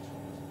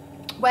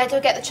 Where do I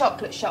get the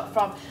chocolate shot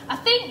from? I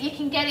think you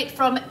can get it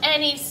from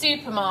any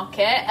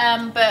supermarket,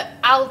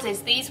 but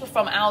Aldi's. These were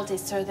from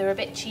Aldi's, so they're a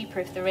bit cheaper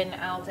if they're in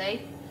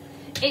Aldi.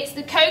 It's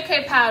the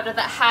cocoa powder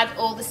that had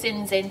all the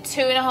syns in.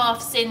 2.5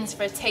 syns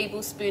for a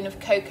tablespoon of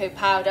cocoa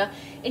powder.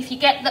 If you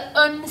get the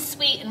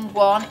unsweetened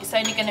one, it's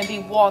only going to be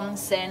 1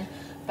 syn.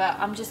 But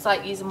I'm just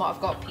like using what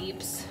I've got,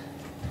 peeps.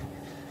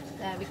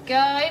 There we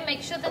go.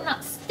 Make sure they're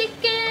not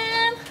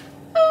sticking.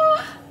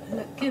 Oh,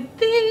 look at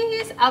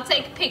these. I'll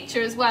take a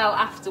picture as well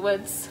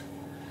afterwards.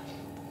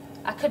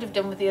 I could have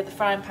done with the other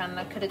frying pan, and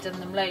I could have done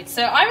them loads.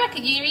 So I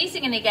reckon you're easily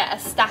going to get a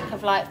stack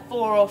of like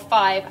 4 or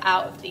 5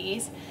 out of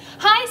these.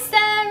 Hi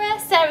Sarah.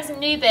 Sarah's a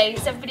newbie.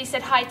 So everybody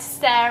said hi to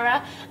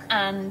Sarah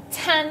and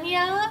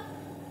Tanya.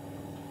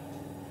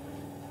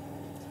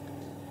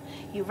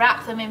 You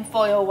wrap them in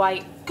foil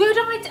white. Good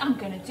idea. I'm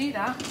going to do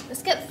that.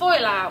 Let's get the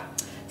foil out.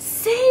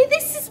 See,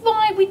 this is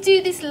why we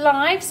do this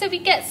live, so we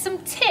get some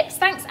tips.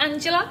 Thanks,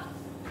 Angela.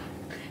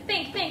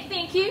 Thank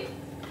you.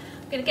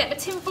 I'm going to get the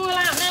tin foil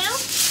out now.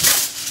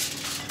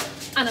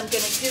 And I'm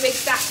going to do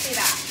exactly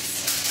that.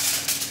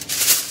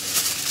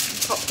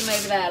 Pop them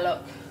over there,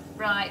 look.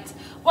 Right.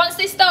 Once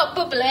they start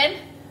bubbling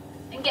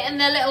and getting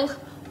their little,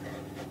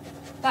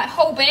 like,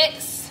 whole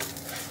bits,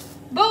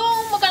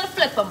 boom, we're going to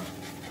flip them.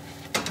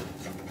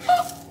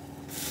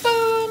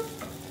 Boom.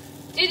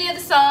 Do the other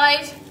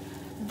side.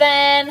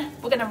 Then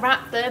we're going to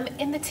wrap them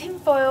in the tin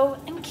foil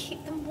and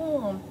keep them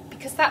warm,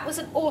 because that was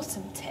an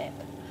awesome tip.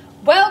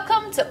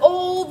 Welcome to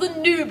all the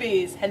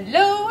newbies.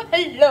 Hello,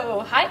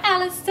 hello. Hi,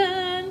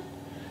 Alison.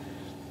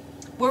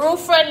 We're all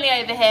friendly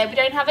over here. We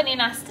don't have any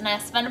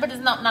nastiness. If anybody's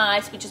not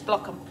nice, we just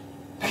block them.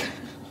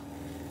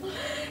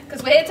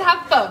 Because we're here to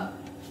have fun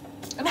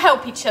and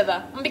help each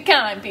other and be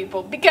kind,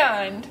 people. Be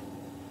kind.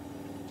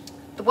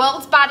 The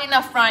world's bad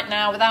enough right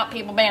now without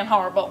people being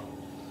horrible.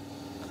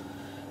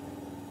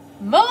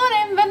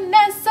 Morning,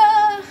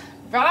 Vanessa.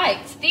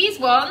 Right, these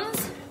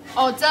ones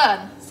are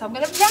done. So I'm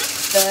going to wrap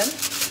them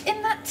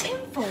in that tin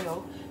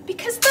foil,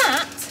 because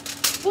that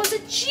was a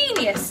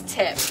genius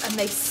tip, and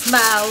they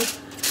smell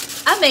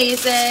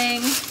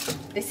amazing.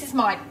 This is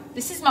mine.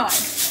 This is mine.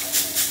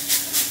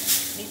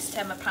 Need to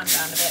turn my pan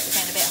down a bit. We're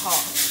getting a bit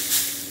hot.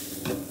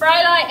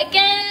 Fry light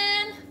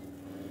again.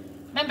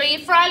 Remember,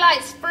 your fry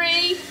light's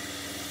free.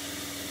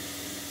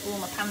 Oh,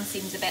 my pan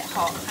seems a bit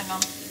hot. Hang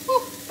on.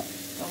 Whew.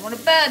 Don't want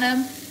to burn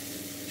them.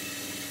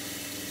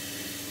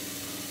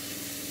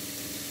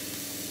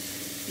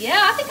 Yeah,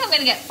 I think I'm going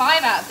to get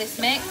 5 out of this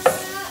mix.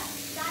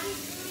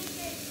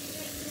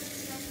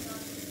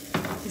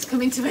 He's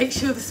coming to make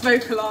sure the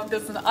smoke alarm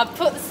doesn't. I've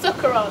put the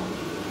sucker on.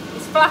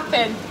 It's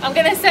flapping. I'm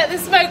going to set the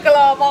smoke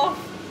alarm off.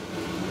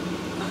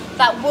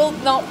 That will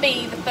not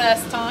be the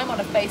first time on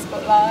a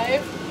Facebook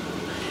Live.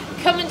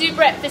 Come and do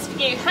breakfast for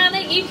you.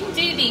 Hannah, you can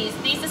do these.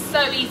 These are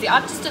so easy.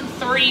 I've just done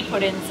 3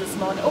 puddings this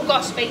morning. Oh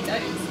gosh, baked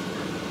oats.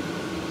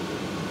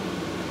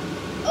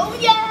 Oh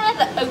yeah,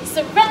 the oats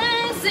are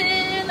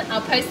rising.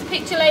 I'll post a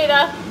picture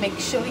later. Make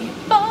sure you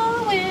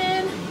follow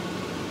in.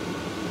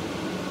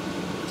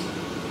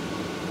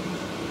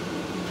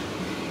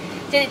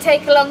 Did it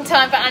take a long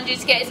time for Andrew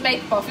to get his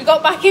makeup off? We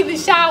got back in the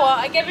shower.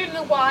 I gave him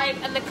the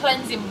wipe and the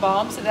cleansing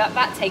balm, so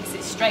that takes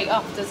it straight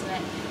off, doesn't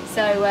it?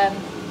 So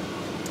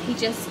he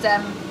just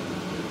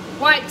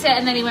wiped it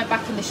and then he went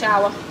back in the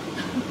shower.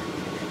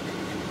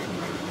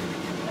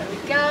 There we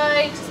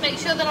go. Just make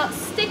sure they're not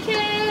sticking.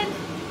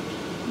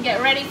 And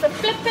get ready for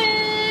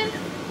flipping.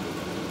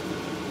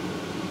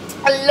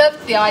 I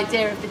love the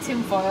idea of the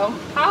tin foil.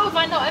 How have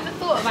I not ever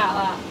thought about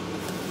that?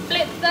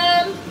 Flip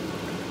them.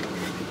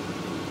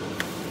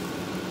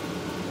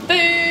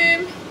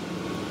 Boom.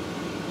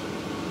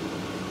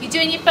 You're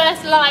doing your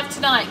first live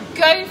tonight.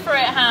 Go for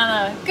it,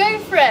 Hannah. Go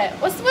for it.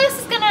 What's the worst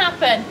that's going to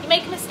happen? You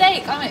make a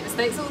mistake. I make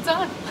mistakes all the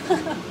time.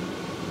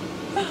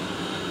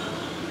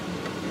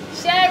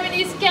 Sharing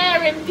is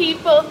caring,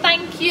 people.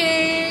 Thank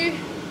you.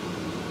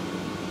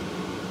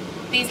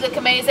 These look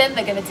amazing.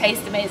 They're going to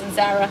taste amazing,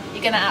 Sarah.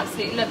 You're going to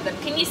absolutely love them.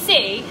 Can you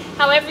see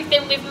how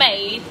everything we've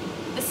made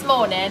this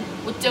morning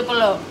would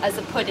double up as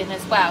a pudding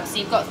as well? So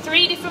you've got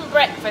 3 different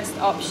breakfast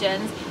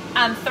options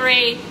and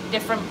 3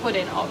 different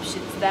pudding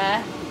options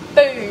there.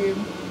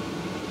 Boom.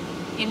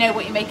 You know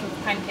what you're making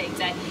for pancake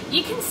day.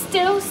 You can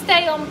still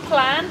stay on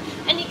plan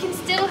and you can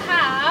still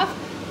have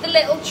the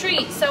little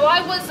treats. So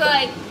I was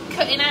like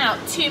cutting out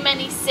too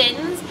many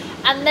syns,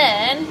 and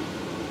then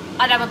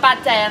I'd have a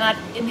bad day and I'd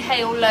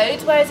inhale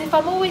loads. Whereas if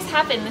I'm always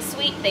having the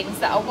sweet things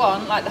that I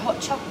want, like the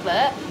hot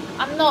chocolate,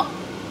 I'm not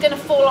gonna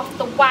fall off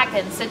the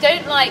wagon. So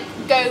don't like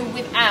go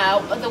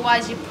without,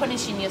 otherwise you're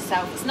punishing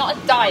yourself. It's not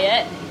a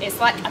diet, it's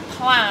like a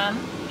plan,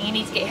 and you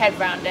need to get your head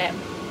around it.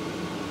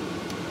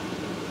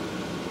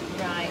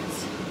 Right,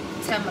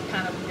 turn my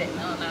pan up a bit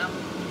more now.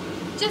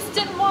 Just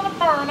didn't want to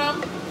burn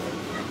them.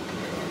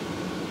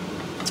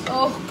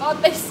 Oh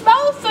God, they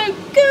smell so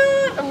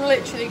good. I'm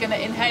literally gonna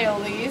inhale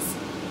these.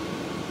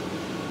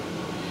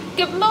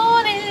 Good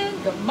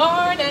morning, good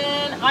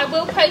morning. I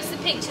will post the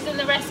pictures and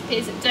the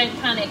recipes. Don't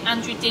panic.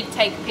 Andrew did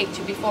take a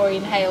picture before he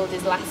inhaled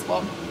his last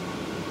one.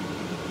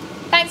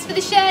 Thanks for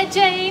the share,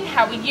 Jane.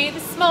 How are you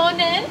this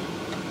morning?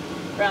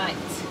 Right,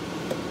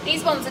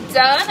 these ones are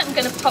done. I'm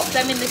going to pop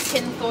them in the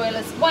tin foil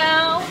as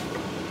well.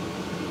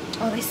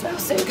 Oh, they smell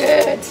so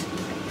good.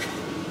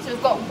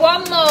 we've got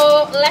one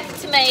more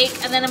left to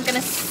make, and then I'm going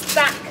to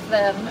stack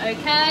them,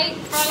 okay?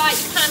 Fry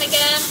light pan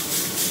again.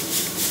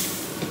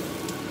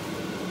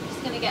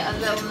 Just going to get a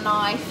little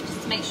knife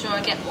just to make sure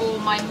I get all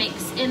my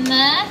mix in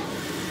there.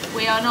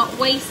 We are not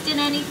wasting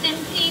anything,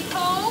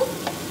 people.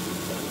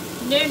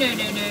 No, no,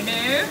 no, no,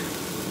 no.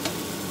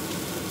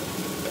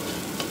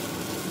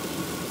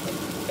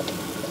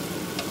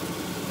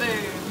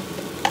 Boom.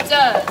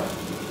 Done.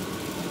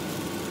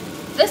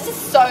 This is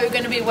so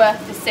going to be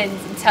worth the sins,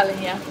 I'm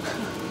telling you.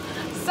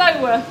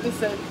 So worth the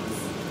sins.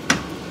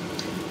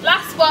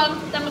 Last one,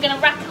 then we're going to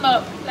rack them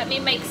up. Let me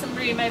make some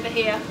room over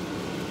here.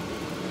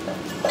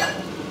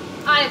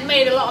 I have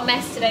made a lot of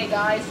mess today,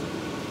 guys.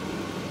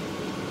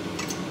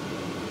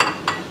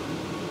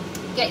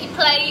 Get your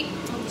plate.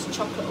 Oh, there's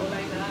chocolate all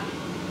over that.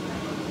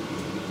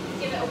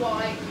 Give it a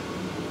wipe.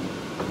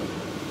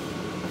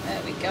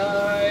 There we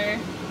go.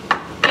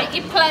 Get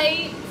your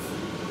plate.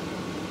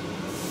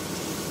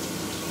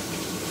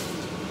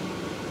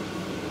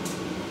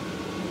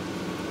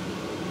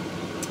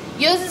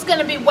 Yours is going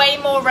to be way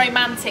more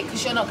romantic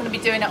because you're not going to be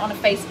doing it on a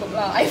Facebook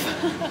Live.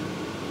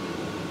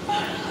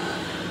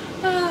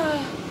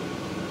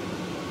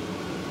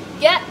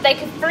 Yeah, they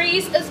can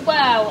freeze as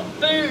well.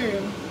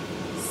 Boom.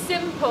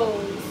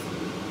 Simples.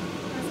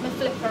 Where's my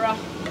flipper off?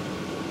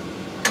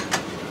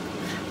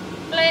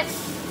 Flip.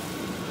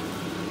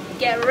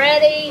 Get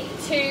ready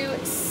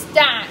to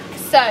stack.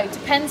 So,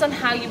 depends on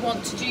how you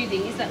want to do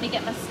these. Let me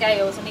get my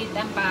scales. I need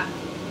them back.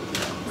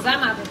 Because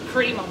I'm having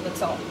cream on the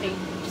top,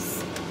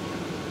 peeps.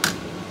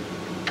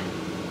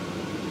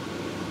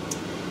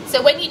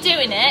 So when you're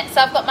doing it,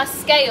 so I've got my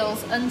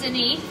scales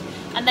underneath,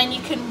 and then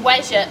you can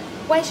measure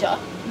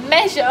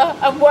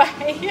and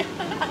weigh.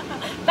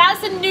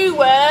 That's a new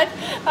word.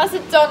 That's a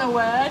Donna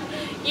word.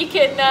 You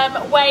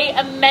can weigh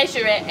and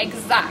measure it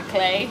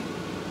exactly,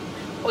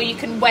 or you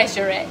can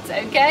measure it.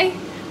 Okay.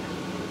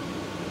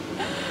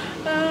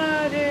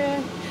 Oh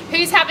dear.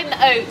 Who's having the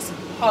oats?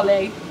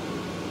 Holly.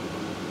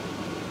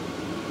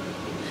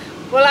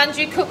 Will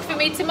Andrew cook for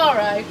me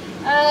tomorrow?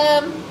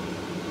 I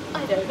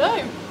don't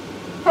know.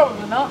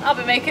 Probably not. I'll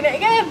be making it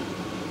again.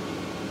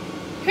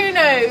 Who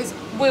knows?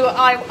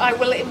 I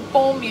will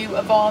inform you,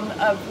 Yvonne,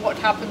 of what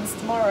happens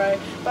tomorrow.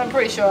 But I'm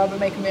pretty sure I'll be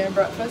making my own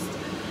breakfast.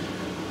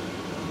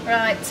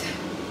 Right.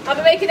 I'll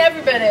be making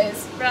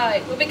everybody's.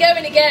 Right. We'll be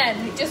going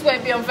again. It just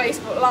won't be on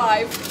Facebook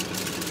Live.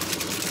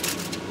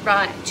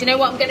 Right. Do you know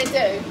what I'm going to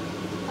do?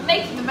 I'm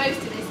making the most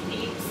of this,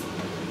 peeps.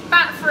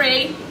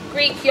 Fat-free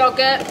Greek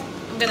yogurt.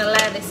 I'm going to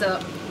layer this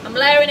up. I'm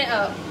layering it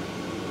up.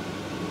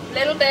 A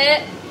little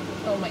bit.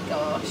 Oh my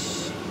gosh.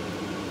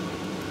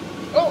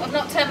 Oh, I've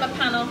not turned my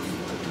pan off.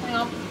 Hang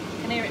on, I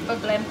can hear it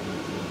bubbling.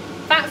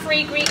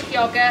 Fat-free Greek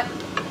yogurt.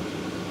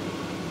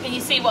 Can you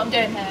see what I'm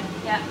doing here?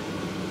 Yeah.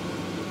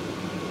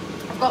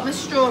 I've got my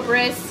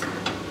strawberries. Do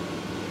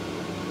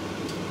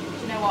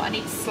you know what? I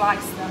need to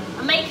slice them.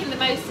 I'm making the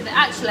most of it.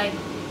 Actually,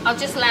 I'll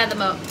just layer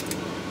them up.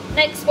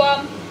 Next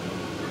one,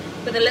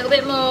 with a little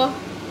bit more.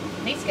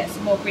 I need to get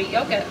some more Greek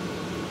yogurt.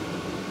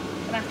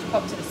 I'm gonna have to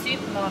pop to the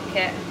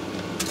supermarket.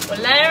 We're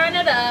layering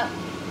it up.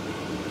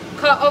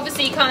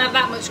 Obviously you can't have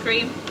that much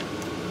cream.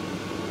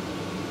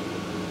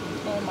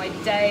 Oh my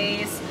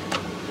days.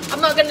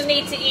 I'm not going to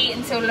need to eat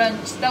until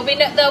lunch. There'll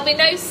be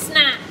no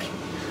snack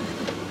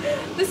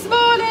this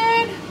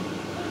morning.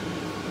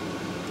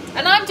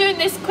 And I'm doing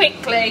this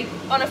quickly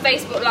on a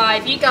Facebook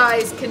Live. You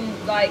guys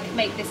can like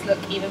make this look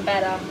even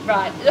better.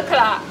 Right, look at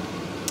that.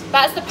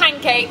 That's the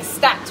pancakes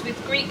stacked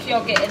with Greek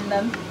yogurt in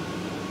them.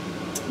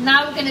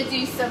 Now we're going to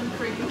do some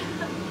cream.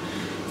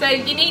 So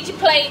you need your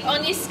plate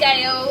on your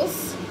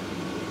scales.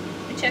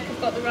 Check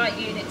I've got the right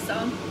units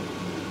on.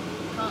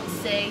 Can't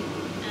see.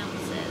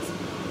 Ounces.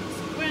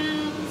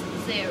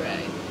 Grams. 0.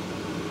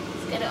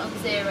 Let's get it on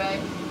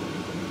 0.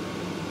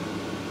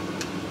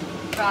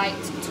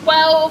 Right.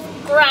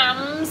 12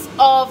 grams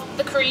of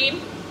the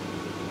cream.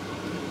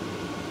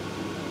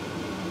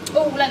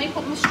 Oh, let me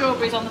put my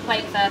strawberries on the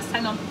plate first.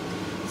 Hang on.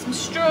 Some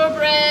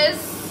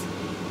strawberries.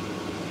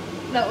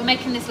 Look, we're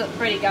making this look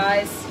pretty,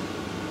 guys.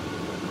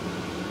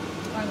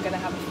 I'm going to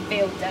have a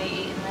field day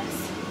eating this.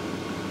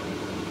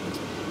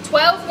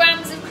 12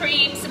 grams of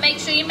cream, so make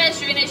sure you're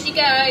measuring as you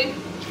go.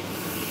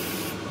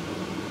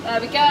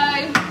 There we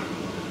go.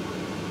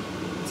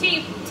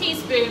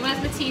 Teaspoon, where's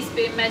my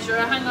teaspoon measurer?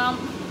 Hang on.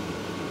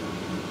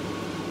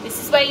 This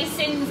is where your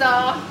sins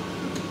are.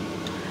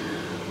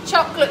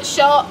 Chocolate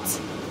shot.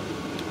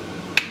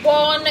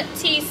 1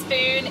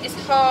 teaspoon is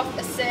half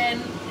a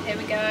sin. Here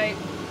we go.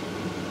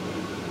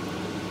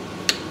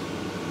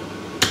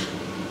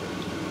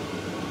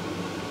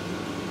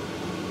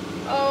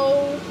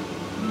 Oh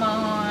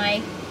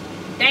my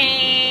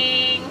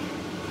dang.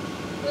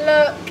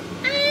 Look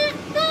at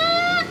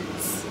that.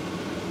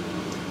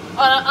 Oh,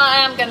 I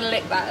am going to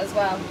lick that as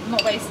well. I'm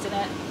not wasting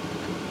it.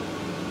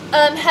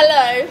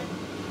 Hello.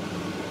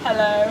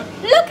 Hello.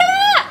 Look at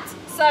that.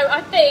 So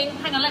I think,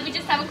 hang on, let me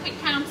just have a quick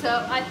count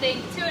up. I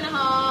think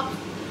 2.5,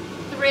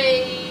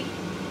 3,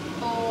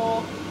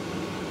 4,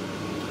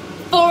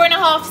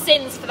 4.5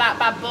 sins for that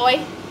bad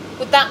boy.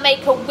 Would that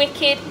make a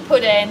wicked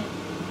pudding?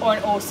 or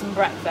an awesome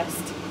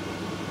breakfast.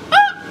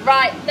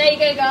 Right, there you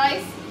go,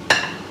 guys.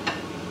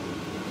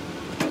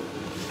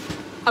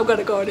 I'm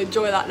gonna go and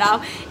enjoy that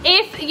now.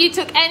 If you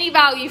took any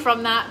value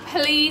from that,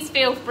 please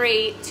feel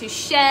free to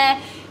share.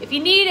 If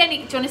you need any,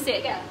 do you want to see it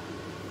again?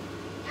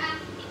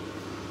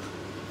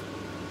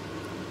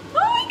 Oh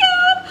my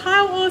God,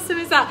 how awesome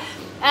is that?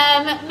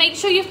 Make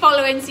sure you're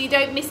following so you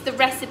don't miss the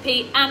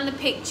recipe and the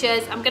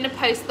pictures. I'm gonna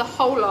post the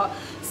whole lot.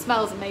 It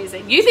smells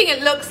amazing. You think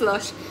it looks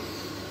lush?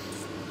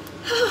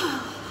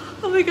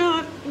 Oh my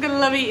God, I'm gonna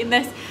love eating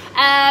this.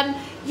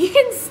 You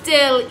can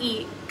still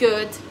eat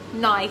good,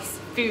 nice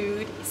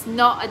food. It's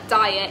not a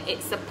diet,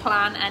 it's a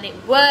plan, and it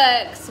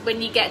works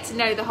when you get to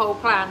know the whole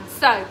plan.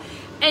 So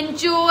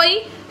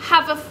enjoy,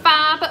 have a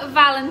fab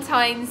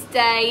Valentine's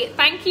Day.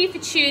 Thank you for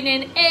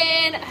tuning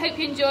in. Hope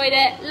you enjoyed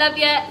it. Love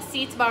you.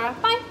 See you tomorrow.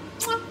 Bye.